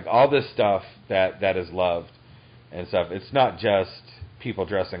like all this stuff that is loved and stuff. It's not just people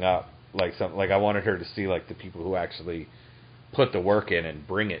dressing up like I wanted her to see like the people who actually put the work in and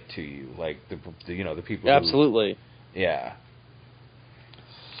bring it to you, like the people. Absolutely. Yeah.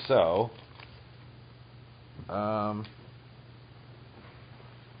 So, I'm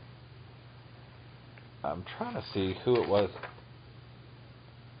trying to see who it was.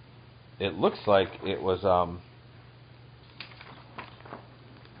 It looks like it was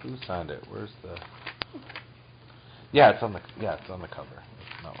who signed it? Where's the? Yeah, it's on the cover.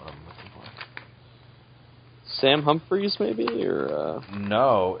 That's not what I'm looking for. Sam Humphries, maybe, or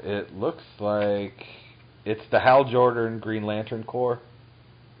no? It looks like it's the Hal Jordan Green Lantern Corps.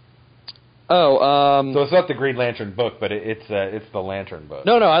 Oh, so it's not the Green Lantern book, but it's the Lantern book.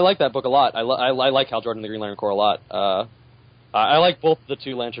 No, I like that book a lot. I like Hal Jordan and the Green Lantern Corps a lot. I like both the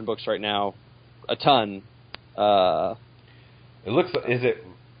two Lantern books right now a ton. It looks. Is it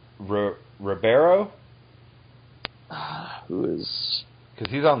Ribeiro? Who is?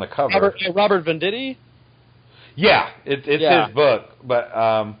 Because he's on the cover. Robert Venditti? Yeah, it's his book, but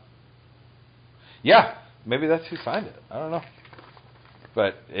yeah, maybe that's who signed it. I don't know,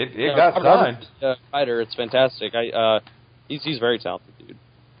 but it got signed. Writer, it's fantastic. He's very talented, dude.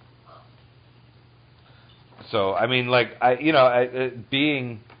 So I mean, like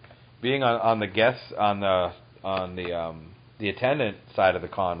being on the guests on the attendant side of the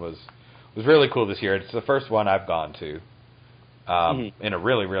con was really cool this year. It's the first one I've gone to in a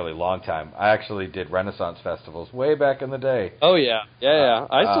really, really long time. I actually did Renaissance festivals way back in the day. Oh yeah.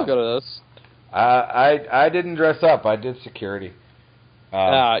 I still go to those. I didn't dress up. I did security.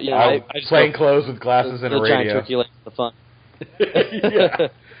 I plain clothes with glasses and a radio. The fun. Yeah.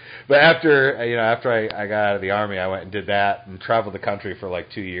 But after I got out of the Army, I went and did that and traveled the country for like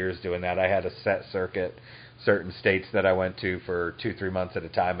 2 years doing that. I had a set circuit, certain states that I went to for 2-3 months at a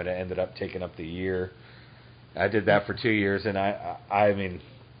time, and it ended up taking up the year. I did that for 2 years, and I mean,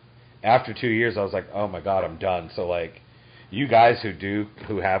 after 2 years, I was like, oh my God, I'm done. So like, you guys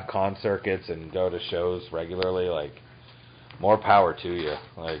who have con circuits and go to shows regularly, like, more power to you.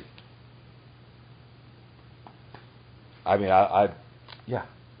 Like, I mean, yeah.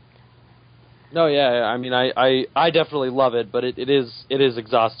 No, yeah. I mean, I definitely love it, but it is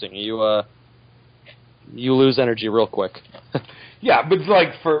exhausting. You lose energy real quick. Yeah, but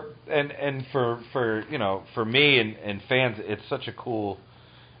like for me and fans, it's such a cool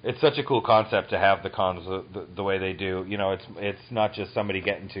concept to have the cons the way they do. It's not just somebody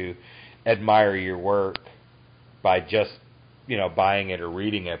getting to admire your work by just buying it or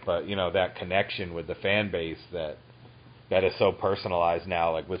reading it, but that connection with the fan base that is so personalized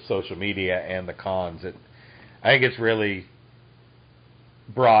now, like with social media and the cons. I think it's really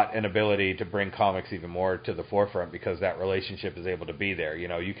brought an ability to bring comics even more to the forefront because that relationship is able to be there.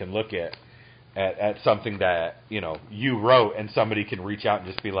 You can look at something that you wrote, and somebody can reach out and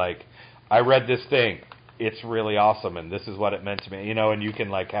just be like, I read this thing, it's really awesome, and this is what it meant to me. And you can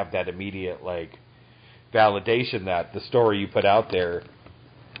like have that immediate like validation that the story you put out there,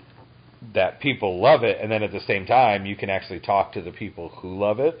 that people love it, and then at the same time you can actually talk to the people who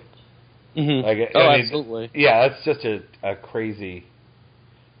love it. Mm-hmm. Like, absolutely. Yeah, that's just a crazy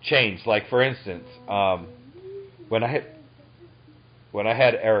change. Like, for instance, when I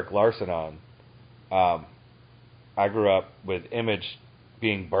had Eric Larson on, I grew up with Image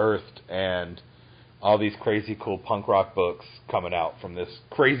being birthed and all these crazy cool punk rock books coming out from this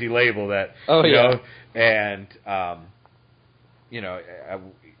crazy label that and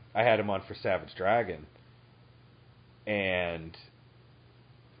I had him on for Savage Dragon, and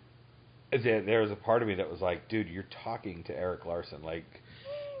there was a part of me that was like, dude, you're talking to Eric Larson, like,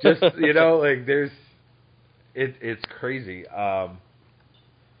 just like there's it's crazy. I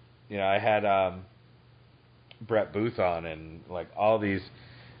had Brett Booth on, and like all these,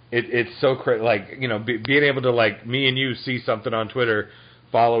 it's so crazy. Like being able to, like, me and you see something on Twitter,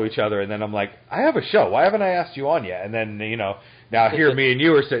 follow each other, and then I'm like, I have a show. Why haven't I asked you on yet? And then now here me and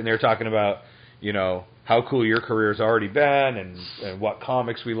you are sitting there talking about how cool your career's already been and what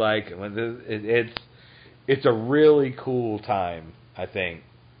comics we like, and it's a really cool time, I think,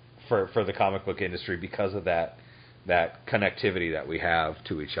 for the comic book industry because of that connectivity that we have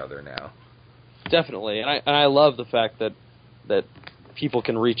to each other now. Definitely, and I love the fact that people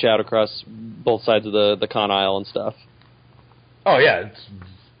can reach out across both sides of the con aisle and stuff. Oh yeah, it's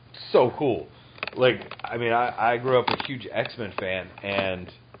so cool. Like, I mean, I grew up a huge X-Men fan, and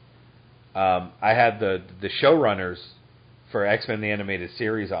I had the showrunners for X-Men the Animated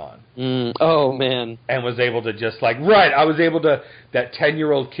Series on. Oh, man. And was able to just I was able to, that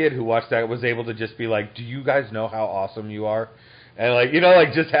 10-year-old kid who watched that was able to just be like, do you guys know how awesome you are?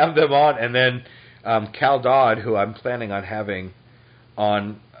 And just have them on. And then Cal Dodd, who I'm planning on having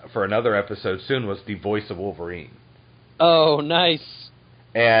on for another episode soon, was the voice of Wolverine. Oh, nice.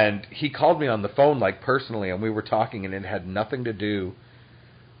 And he called me on the phone, personally, and we were talking, and it had nothing to do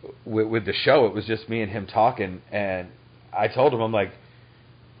with the show. It was just me and him talking, and I told him, I'm like,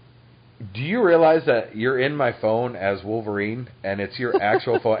 do you realize that you're in my phone as Wolverine, and it's your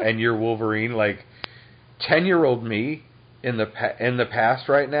actual phone, and you're Wolverine? 10-year-old me in the past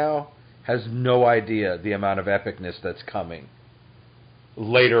right now has no idea the amount of epicness that's coming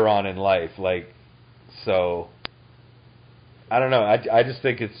later on in life. So I don't know. I just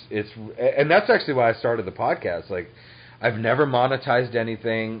think it's, and that's actually why I started the podcast. I've never monetized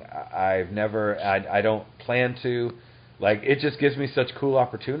anything. I don't plan to. It just gives me such cool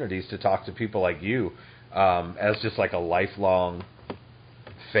opportunities to talk to people like you, as just a lifelong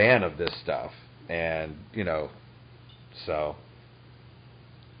fan of this stuff. And, so.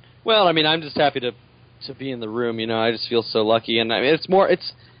 Well, I'm just happy to be in the room, I just feel so lucky. And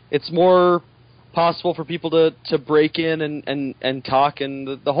it's more possible for people to break in and talk,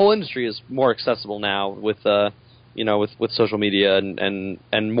 and the whole industry is more accessible now with social media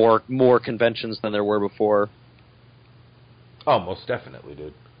and more conventions than there were before. Oh, most definitely,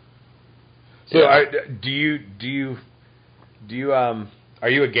 dude. So, yeah. do you are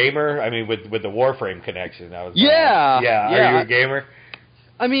you a gamer? With the Warframe connection, I was. Yeah. Are you a gamer?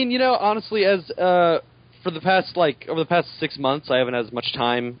 Honestly, as over the past 6 months, I haven't had as much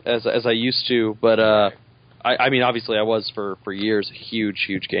time as I used to. But obviously, I was for years a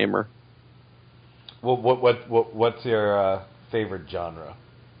huge gamer. Well, what's your favorite genre?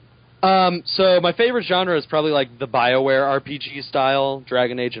 So my favorite genre is probably the BioWare RPG style,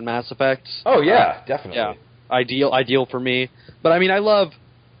 Dragon Age and Mass Effect. Oh yeah, definitely. Yeah, ideal for me. But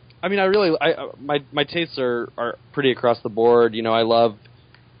my tastes are pretty across the board. I love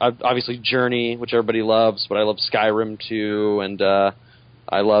obviously Journey, which everybody loves, but I love Skyrim too, and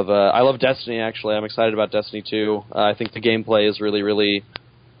I love Destiny. Actually, I'm excited about Destiny 2. I think the gameplay is really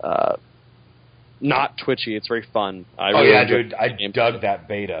not twitchy. It's very fun. Dude, I dug that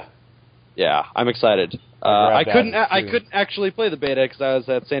beta. Yeah, I'm excited. I couldn't actually play the beta because I was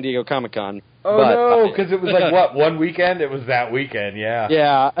at San Diego Comic-Con. Oh, no, because it was one weekend? It was that weekend, yeah.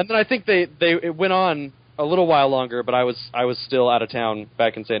 Yeah, and then I think it went on a little while longer, but I was still out of town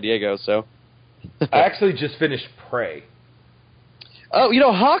back in San Diego, so. I actually just finished Prey. Oh,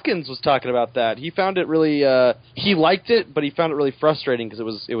 Hawkins was talking about that. He found it really, he liked it, but he found it really frustrating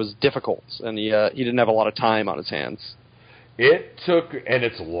because it was difficult, and he didn't have a lot of time on his hands. It took, and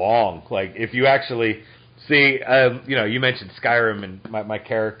it's long. If you actually see, you mentioned Skyrim, and my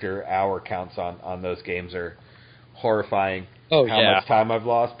character hour counts on those games are horrifying. Oh, how much time I've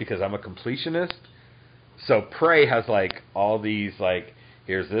lost because I'm a completionist. So Prey has all these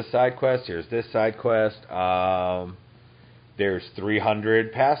here's this side quest, here's this side quest. There's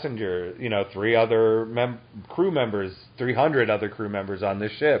 300 passengers, 3 other crew members, 300 other crew members on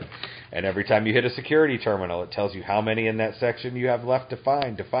this ship. And every time you hit a security terminal, it tells you how many in that section you have left to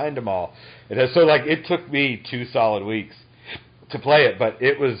find them all. It took me 2 solid weeks to play it, but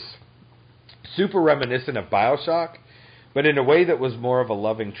it was super reminiscent of BioShock, but in a way that was more of a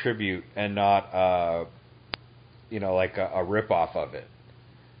loving tribute and not, a rip-off of it.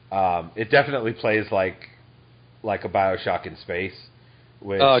 It definitely plays like a BioShock in space.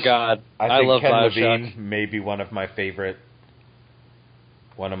 Which oh God, I think love Ken BioShock. Levine may be one of my favorite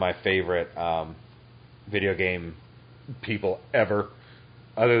video game people ever,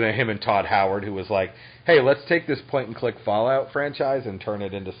 other than him and Todd Howard, who was like, "Hey, let's take this point-and-click Fallout franchise and turn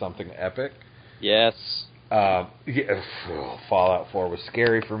it into something epic." Yes. Fallout 4 was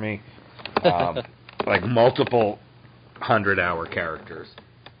scary for me. Multiple 100-hour characters.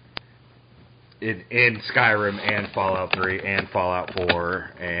 In Skyrim and Fallout 3 and Fallout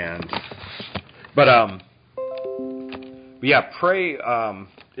 4 but Prey,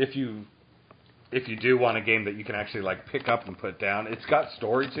 if you do want a game that you can actually pick up and put down, it's got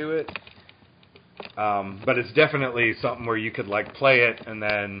story to it, but it's definitely something where you could play it and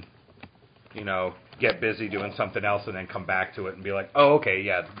then get busy doing something else and then come back to it and be like, oh, okay,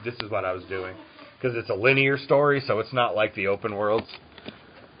 yeah, this is what I was doing, because it's a linear story, so it's not like the open worlds.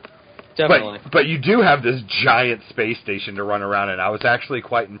 Definitely. But you do have this giant space station to run around in. I was actually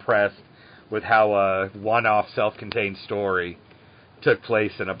quite impressed with how a one-off self-contained story took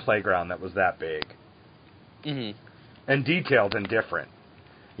place in a playground that was that big. Mm-hmm. And detailed and different.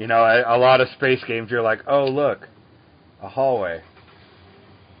 A lot of space games, you're like, oh, look, A hallway.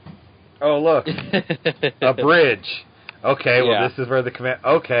 Oh, look. A bridge. Okay, well, this is where the command...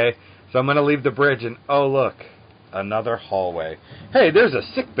 Okay, so I'm going to leave the bridge, and oh, look. Another hallway. Hey, there's a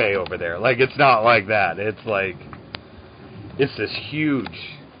sick bay over there. Like, it's not like that. It's like... It's this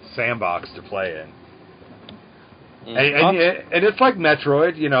huge sandbox to play in. And it's like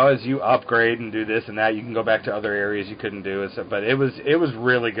Metroid, you know, as you upgrade and do this and that, you can go back to other areas you couldn't do. But it was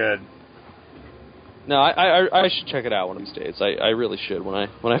really good. No, I should check it out one of these days. I really should when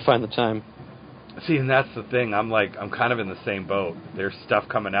I find the time. See, and that's the thing. I'm kind of in the same boat. There's stuff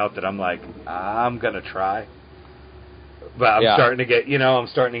coming out that I'm like, I'm gonna try. But I'm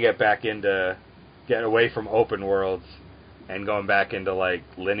starting to get back into getting away from open worlds and going back into like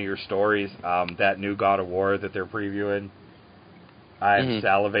linear stories. That new God of War that they're previewing, I'm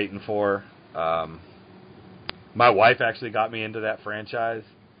salivating for. My wife actually got me into that franchise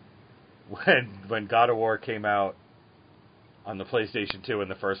when God of War came out on the PlayStation 2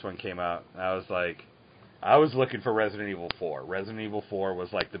 and the first one came out. I was looking for Resident Evil 4. Resident Evil 4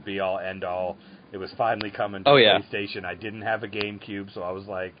 was like the be-all, end-all. It was finally coming to PlayStation. I didn't have a GameCube, so I was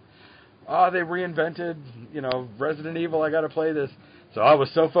like, oh, they reinvented, Resident Evil. I got to play this. So I was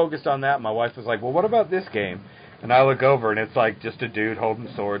so focused on that. My wife was like, well, what about this game? And I look over, and it's like just a dude holding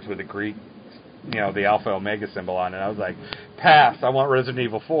swords with a Greek, the Alpha Omega symbol on it. I was like, pass. I want Resident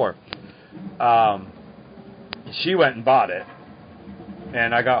Evil 4. She went and bought it.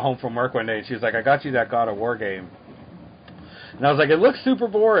 And I got home from work one day, and she was like, I got you that God of War game. And I was like, it looks super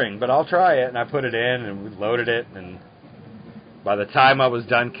boring, but I'll try it. And I put it in, and we loaded it, and by the time I was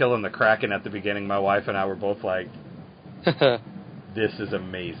done killing the Kraken at the beginning, my wife and I were both like, this is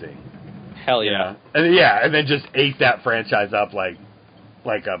amazing. Hell yeah. And then just ate that franchise up like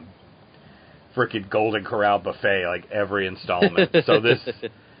a freaking Golden Corral buffet, like every installment. So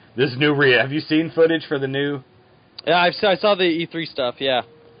this new have you seen footage for the new? Yeah, I saw the E3 stuff, yeah.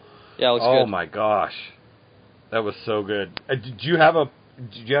 Yeah, it looks good. Oh my gosh. That was so good. Did you have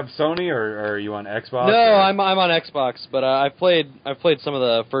Sony or are you on Xbox? No, I'm on Xbox, but I've played some of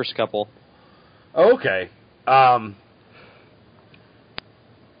the first couple. Oh, okay.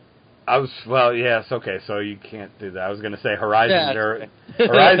 Okay, so you can't do that. I was going to say Horizon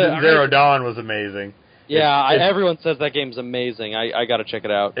Zero Dawn was amazing. Yeah, everyone says that game's amazing. I got to check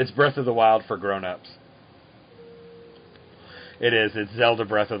it out. It's Breath of the Wild for grown-ups. It is. It's Zelda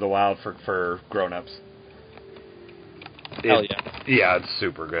Breath of the Wild for grown-ups. Hell yeah. Yeah, it's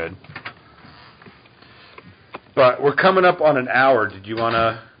super good. But we're coming up on an hour. Did you want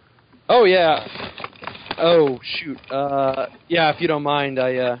to... Oh, yeah. Oh, shoot. Yeah, if you don't mind,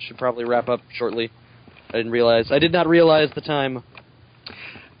 I should probably wrap up shortly. I did not realize the time.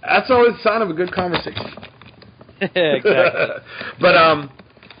 That's always a sign of a good conversation. Exactly. But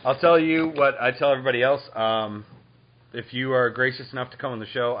I'll tell you what I tell everybody else. If you are gracious enough to come on the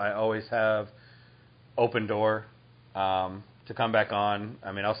show, I always have open door to come back on.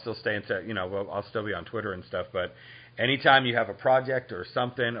 I mean, I'll still stay in touch. I'll still be on Twitter and stuff. But anytime you have a project or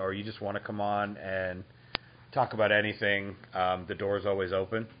something, or you just want to come on and talk about anything, the door is always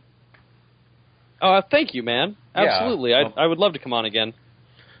open. Oh, thank you, man. Absolutely. Yeah. I would love to come on again.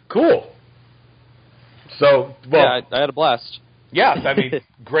 Cool. So, yeah, I had a blast. Yeah, I mean,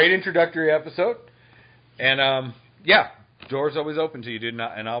 great introductory episode. And, door's always open to you, dude,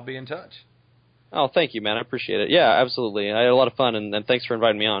 and I'll be in touch. Oh, thank you, man. I appreciate it. Yeah, absolutely. I had a lot of fun, and thanks for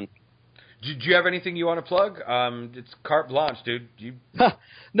inviting me on. Do you have anything you want to plug? It's carte blanche, dude.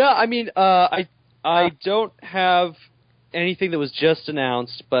 No, I mean, I don't have anything that was just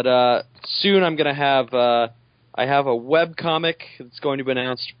announced, but soon I'm going to have I have a webcomic that's going to be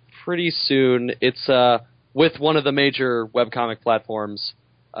announced pretty soon. It's with one of the major webcomic platforms,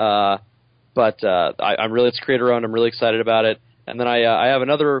 but it's creator-owned. I'm really excited about it. And then I have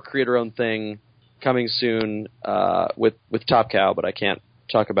another creator-owned thing coming soon with Top Cow, but I can't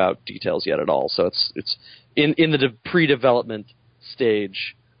talk about details yet at all. So it's in the pre-development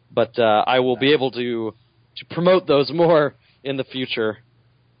stage, but I will be able to promote those more in the future.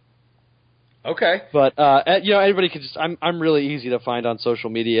 Okay. But anybody can just I'm really easy to find on social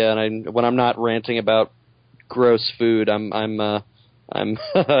media, and when I'm not ranting about gross food, I'm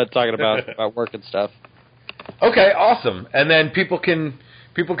talking about work and stuff. Okay, awesome. And then people can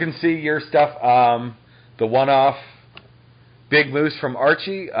see your stuff. The one-off Big Moose from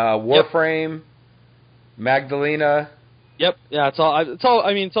Archie, Warframe, yep. Magdalena. Yep. Yeah, it's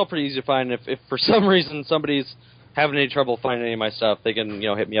all pretty easy to find. If for some reason somebody's having any trouble finding any of my stuff, they can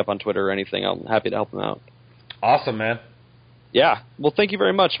hit me up on Twitter or anything. I'm happy to help them out. Awesome, man. Yeah. Well, thank you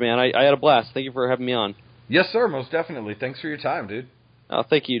very much, man. I had a blast. Thank you for having me on. Yes, sir. Most definitely. Thanks for your time, dude. Oh,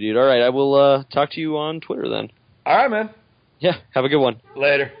 thank you, dude. All right, I will talk to you on Twitter then. All right, man. Yeah, have a good one.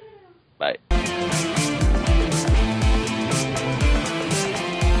 Later. Bye.